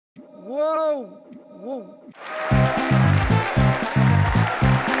whoa, whoa.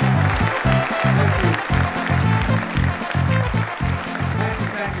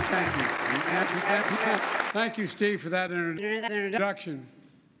 Thank you. Thank you, Steve, for that introduction.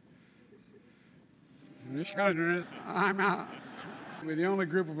 I'm out. We're the only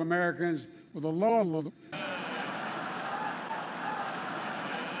group of Americans with a low level.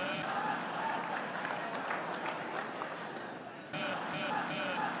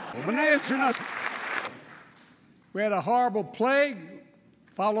 We had a horrible plague,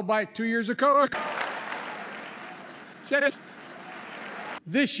 followed by 2 years of COVID.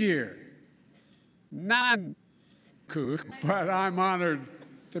 This year, but I'm honored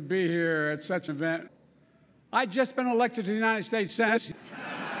to be here at such an event. I've just been elected to the United States Senate.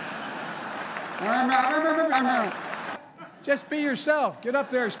 Just be yourself. Get up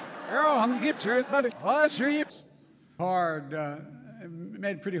there. Hard.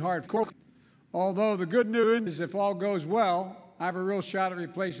 Made it pretty hard. Although the good news is, if all goes well, I have a real shot at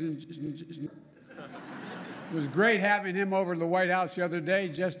replacing. It was great having him over to the White House the other day,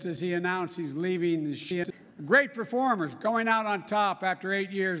 just as he announced he's leaving the shit. Great performers, going out on top after 8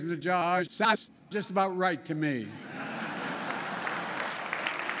 years in the job. Sounds just about right to me.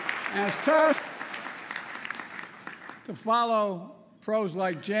 And it's tough to follow pros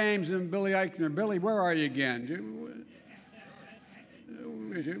like James and Billy Eichner. Billy, where are you again?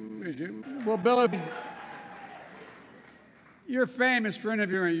 Well, Billy, you're famous for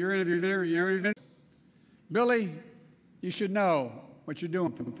interviewing. You're interviewing. Billy, you should know what you're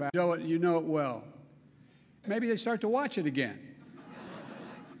doing. You know it well. Maybe they start to watch it again.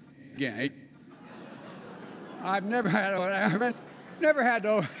 I've never had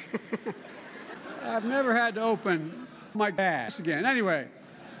to open my gas again. Anyway,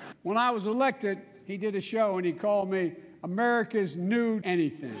 when I was elected, he did a show and he called me America's New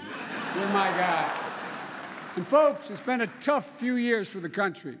Anything. You're my guy. And folks, it's been a tough few years for the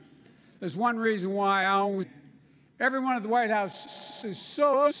country. There's one reason why everyone at the White House is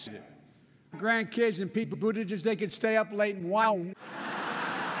so excited. Grandkids and people, Buttigieg, they could stay up late and wow.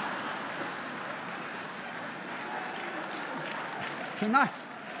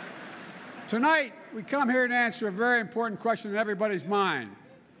 Tonight, we come here to answer a very important question in everybody's mind.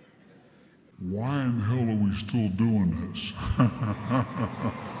 Why in hell are we still doing this?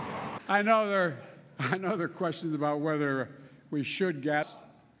 I know there are questions about whether we should gas.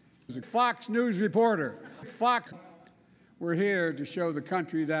 As a Fox News reporter, we're here to show the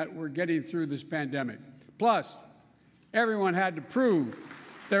country that we're getting through this pandemic. Plus, everyone had to prove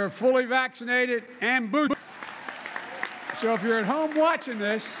they were fully vaccinated and boosted. So if you're at home watching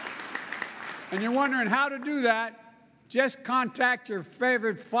this and you're wondering how to do that, just contact your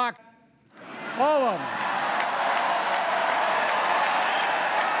favorite Fox, all of them.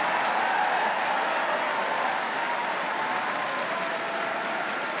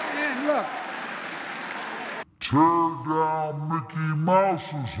 And look. Tear down Mickey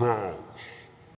Mouse's house.